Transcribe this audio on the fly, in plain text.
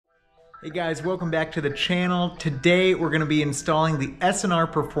Hey guys, welcome back to the channel. Today we're going to be installing the S&R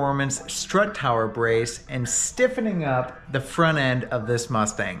Performance strut tower brace and stiffening up the front end of this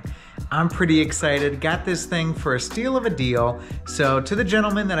Mustang. I'm pretty excited. Got this thing for a steal of a deal. So to the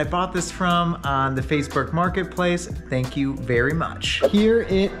gentleman that I bought this from on the Facebook Marketplace, thank you very much. Here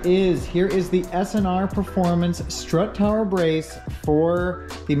it is. Here is the S&R Performance strut tower brace for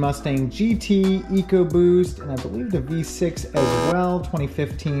the Mustang GT, Ecoboost, and I believe the V6 as well,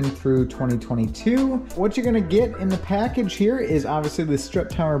 2015 through 2022. What you're gonna get in the package here is obviously the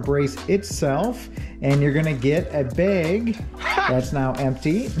strut tower brace itself, and you're gonna get a bag that's now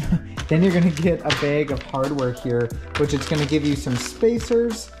empty. Then you're gonna get a bag of hardware here, which is gonna give you some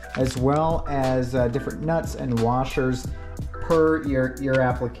spacers as well as different nuts and washers per your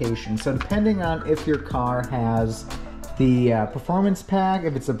application. So depending on if your car has the performance pack,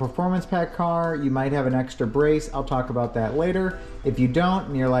 if it's a performance pack car, you might have an extra brace. I'll talk about that later. If you don't,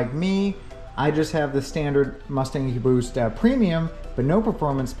 and you're like me, I just have the standard Mustang Ecoboost Premium, but no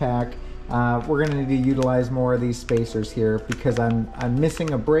performance pack. We're gonna need to utilize more of these spacers here because I'm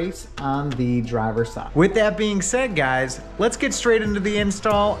missing a brace on the driver's side. With that being said, guys, let's get straight into the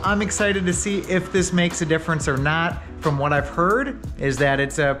install. I'm excited to see if this makes a difference or not. From what I've heard is that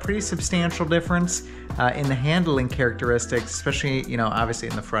it's a pretty substantial difference in the handling characteristics, especially, you know, obviously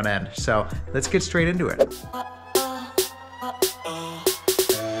in the front end. So let's get straight into it.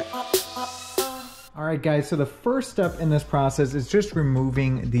 All right, guys, so the first step in this process is just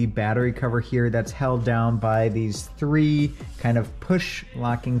removing the battery cover here that's held down by these three kind of push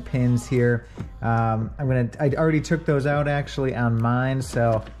locking pins here. I already took those out actually on mine,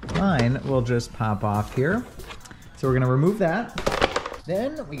 so mine will just pop off here. So we're gonna remove that.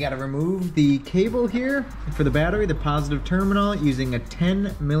 Then we gotta remove the cable here for the battery, the positive terminal, using a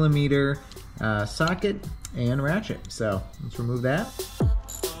 10mm socket and ratchet. So let's remove that.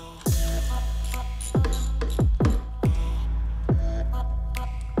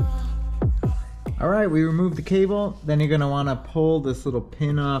 All right, we removed the cable. Then you're gonna wanna pull this little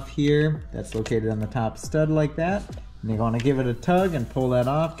pin off here that's located on the top stud like that. And you're gonna give it a tug and pull that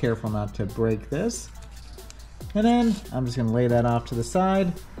off. Careful not to break this. And then I'm just gonna lay that off to the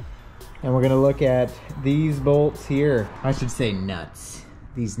side. And we're gonna look at these bolts here. I should say nuts.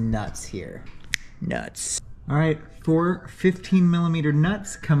 These nuts here, nuts. All right, 4 15mm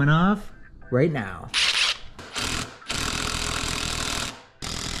nuts coming off right now.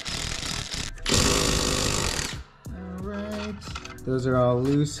 Those are all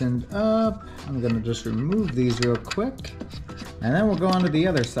loosened up. I'm gonna just remove these real quick. And then we'll go on to the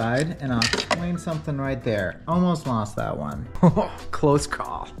other side and I'll explain something right there. Almost lost that one. Close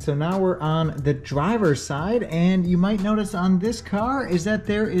call. So now we're on the driver's side, and you might notice on this car is that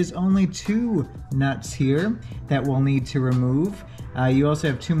there is only 2 nuts here that we'll need to remove. You also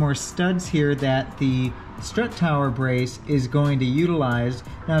have 2 more studs here that the strut tower brace is going to utilize.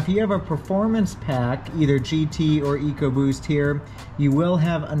 Now if you have a performance pack, either GT or Ecoboost here, you will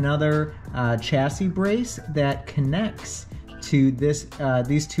have another chassis brace that connects to this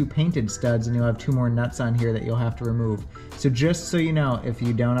these 2 painted studs, and you'll have 2 more nuts on here that you'll have to remove. So just so you know, if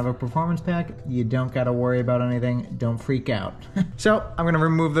you don't have a performance pack, you don't gotta worry about anything. Don't freak out. So I'm gonna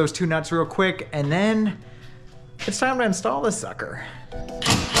remove those 2 nuts real quick, and then it's time to install this sucker.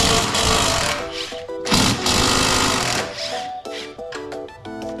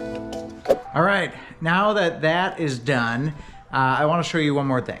 All right, now that that is done, I wanna show you one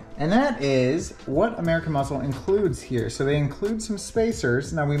more thing. And that is what American Muscle includes here. So they include some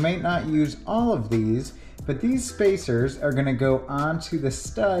spacers. Now we might not use all of these, but these spacers are gonna go onto the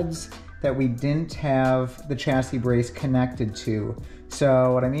studs that we didn't have the chassis brace connected to.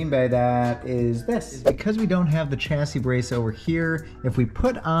 So what I mean by that is this. Because we don't have the chassis brace over here, if we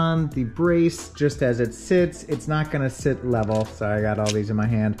put on the brace just as it sits, it's not gonna sit level. Sorry, I got all these in my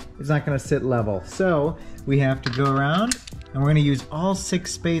hand. It's not gonna sit level. So we have to go around, and we're gonna use all 6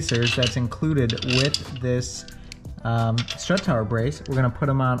 spacers that's included with this strut tower brace. We're gonna put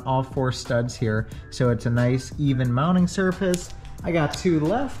them on all 4 studs here, so it's a nice even mounting surface. I got 2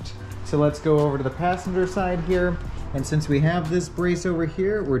 left, so let's go over to the passenger side here. And since we have this brace over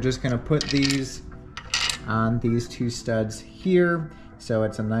here, we're just gonna put these on these 2 studs here. So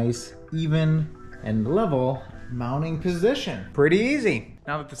it's a nice, even, and level mounting position. Pretty easy.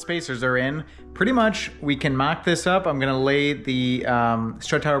 Now that the spacers are in, pretty much we can mock this up. I'm gonna lay the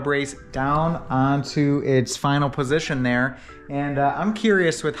strut tower brace down onto its final position there. And I'm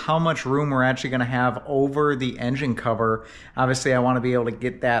curious with how much room we're actually gonna have over the engine cover. Obviously I wanna be able to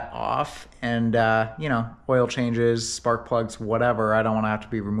get that off and you know, oil changes, spark plugs, whatever. I don't wanna have to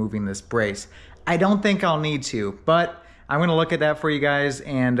be removing this brace. I don't think I'll need to, but I'm gonna look at that for you guys,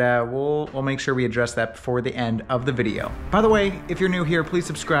 and we'll make sure we address that before the end of the video. By the way, if you're new here, please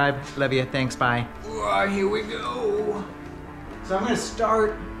subscribe. Love you, thanks, bye. Here we go. So I'm gonna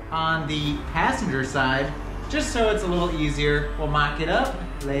start on the passenger side, just so it's a little easier. We'll mock it up,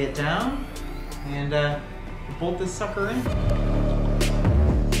 lay it down, and bolt this sucker in.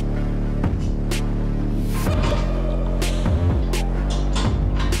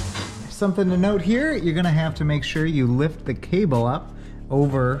 Something to note here, you're gonna have to make sure you lift the cable up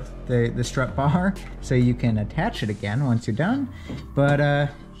over the strut bar so you can attach it again once you're done.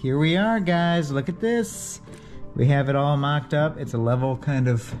 But here we are, guys, look at this. We have it all mocked up. It's a level kind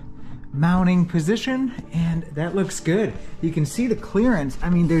of mounting position, and that looks good. You can see the clearance.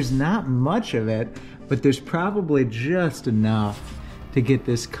 I mean, there's not much of it, but there's probably just enough to get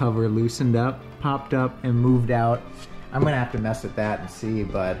this cover loosened up, popped up, and moved out. I'm gonna have to mess with that and see,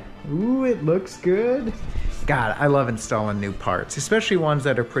 but ooh, it looks good. God, I love installing new parts, especially ones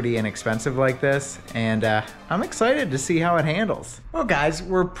that are pretty inexpensive like this, and I'm excited to see how it handles. Well guys,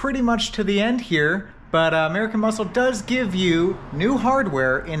 we're pretty much to the end here, but American Muscle does give you new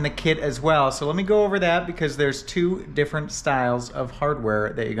hardware in the kit as well. So let me go over that, because there's two different styles of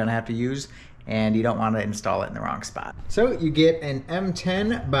hardware that you're gonna have to use, and you don't want to install it in the wrong spot. So you get an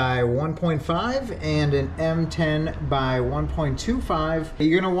M10 by 1.5 and an M10 by 1.25.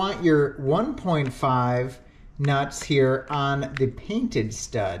 You're gonna want your 1.5 nuts here on the painted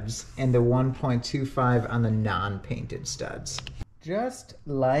studs and the 1.25 on the non-painted studs. Just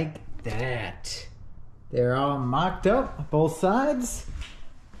like that. They're all mocked up, both sides.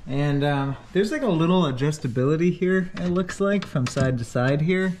 And there's like a little adjustability here, it looks like, from side to side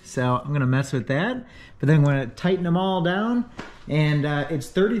here. So I'm gonna mess with that, but then I'm gonna tighten them all down. And it's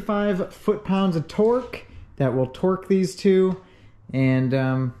 35 foot-pounds of torque that will torque these two. And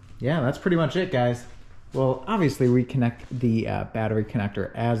yeah, that's pretty much it, guys. We'll obviously reconnect the battery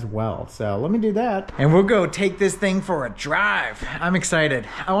connector as well. So let me do that, and we'll go take this thing for a drive. I'm excited.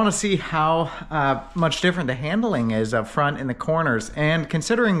 I wanna see how much different the handling is up front in the corners. And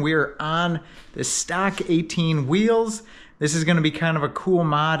considering we're on the stock 18 wheels, this is gonna be kind of a cool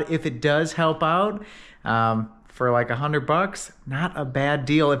mod if it does help out. For like $100, not a bad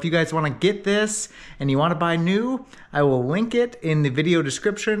deal. If you guys wanna get this and you wanna buy new, I will link it in the video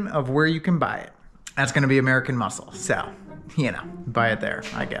description of where you can buy it. That's gonna be American Muscle, so, you know, buy it there,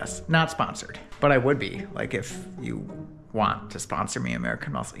 I guess. Not sponsored, but I would be, like, if you want to sponsor me,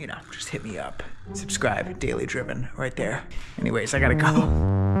 American Muscle, you know, just hit me up. Subscribe, Daily Driven, right there. Anyways, I gotta go.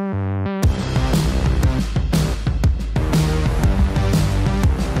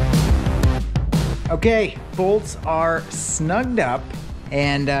 Okay, bolts are snugged up,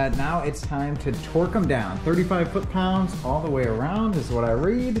 and now it's time to torque them down. 35 foot-pounds all the way around is what I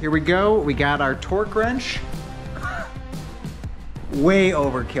read. Here we go, we got our torque wrench. Way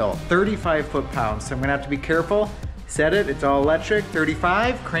overkill, 35 foot-pounds, so I'm gonna have to be careful. Set it, it's all electric,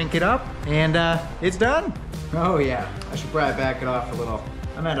 35, crank it up, and it's done. Oh yeah, I should probably back it off a little.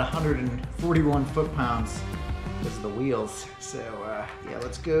 I'm at 141 foot-pounds. This is the wheels. So yeah,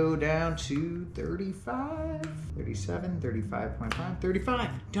 let's go down to 35, 37, 35.5, 35,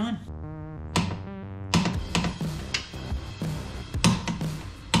 done.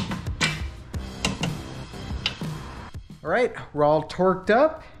 All right, we're all torqued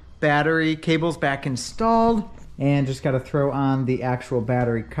up, battery cables back installed, and just gotta throw on the actual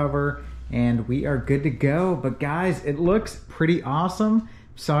battery cover, and we are good to go. But guys, it looks pretty awesome.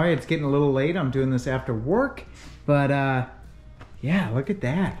 Sorry, it's getting a little late. I'm doing this after work. But yeah, look at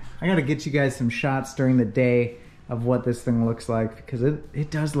that. I gotta get you guys some shots during the day of what this thing looks like, because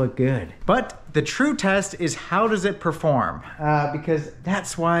it does look good. But the true test is, how does it perform? Because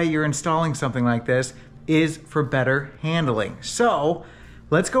that's why you're installing something like this, is for better handling. So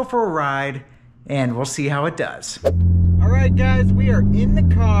let's go for a ride and we'll see how it does. All right guys, we are in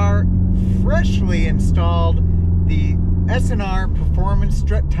the car, freshly installed the S&R Performance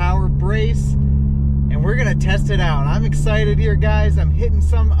Strut Tower Brace, and we're gonna test it out. I'm excited here, guys. I'm hitting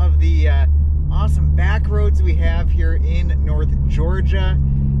some of the awesome back roads we have here in North Georgia,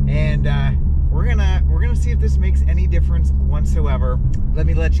 and we're gonna see if this makes any difference whatsoever. Let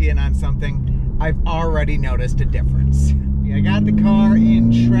me let you in on something. I've already noticed a difference. I got the car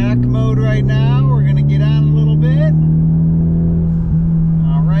in track mode right now. We're gonna get on a little bit.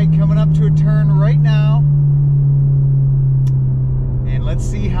 All right, coming up to a turn right now. And let's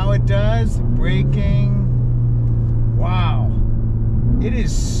see how it does. Braking. Wow. It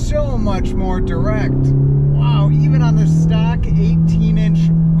is so much more direct. Wow, even on the stock 18-inch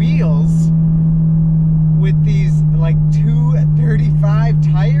wheels with these like 235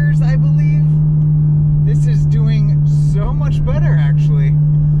 tires, I believe, this is doing so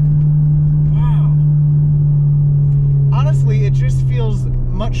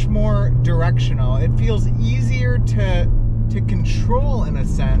much more directional. It feels easier to control in a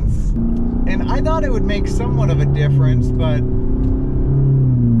sense. And I thought it would make somewhat of a difference, but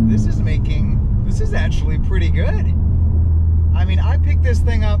this is actually pretty good. I mean, I picked this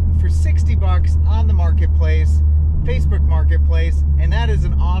thing up for 60 bucks on the marketplace, Facebook Marketplace, and that is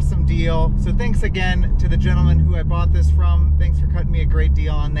an awesome deal. So thanks again to the gentleman who I bought this from. Thanks for cutting me a great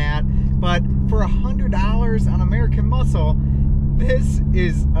deal on that. But for $100 on American Muscle, this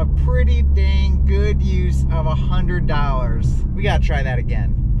is a pretty dang good use of $100. We gotta try that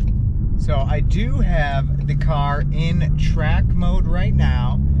again. So I do have the car in track mode right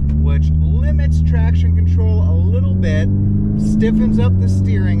now, which limits traction control a little bit, stiffens up the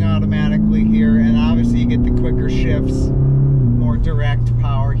steering automatically here, and obviously you get the quicker shifts, more direct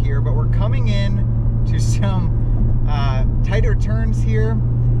power here. But we're coming in to some tighter turns here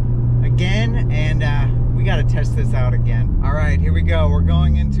again, and we got to test this out again. All right, here we go. We're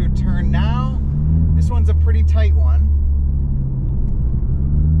going into a turn now. This one's a pretty tight one.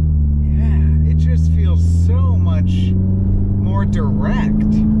 Yeah, it just feels so much more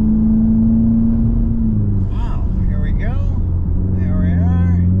direct. Wow, here we go. There we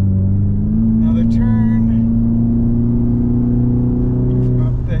are. Another turn.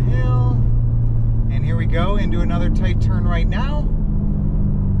 Up the hill. And here we go into another tight turn right now.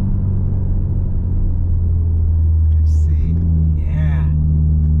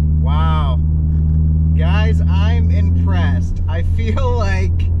 Guys, I'm impressed. I feel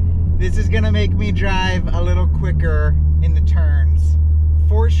like this is gonna make me drive a little quicker in the turns.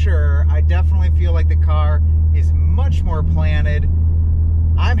 For sure, I definitely feel like the car is much more planted.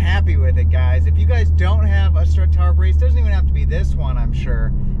 I'm happy with it, guys. If you guys don't have a strut tower brace, doesn't even have to be this one, I'm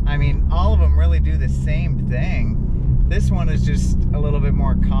sure. I mean, all of them really do the same thing. This one is just a little bit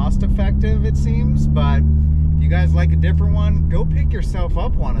more cost effective, it seems, but if you guys like a different one, go pick yourself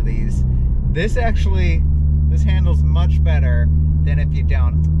up one of these. This handles much better than if you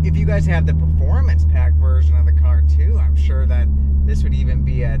don't. If you guys have the performance pack version of the car too, I'm sure that this would even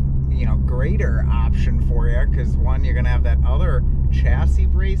be a greater option for you, because one, you're gonna have that other chassis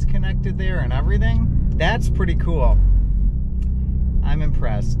brace connected there and everything. That's pretty cool. I'm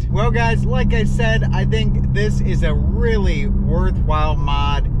impressed. Well guys, like I said, I think this is a really worthwhile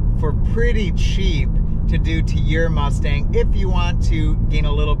mod for pretty cheap to do to your Mustang if you want to gain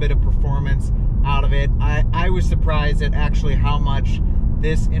a little bit of performance out of it. I was surprised at actually how much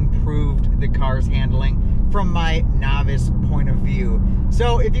this improved the car's handling from my novice point of view.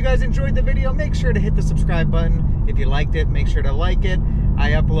 So if you guys enjoyed the video, make sure to hit the subscribe button. If you liked it, make sure to like it.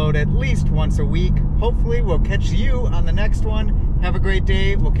 I upload at least once a week. Hopefully we'll catch you on the next one. Have a great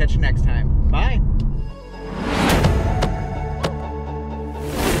day. We'll catch you next time. Bye.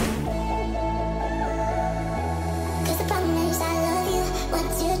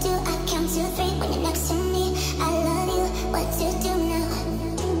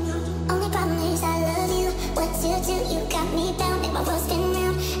 You got me down in my worst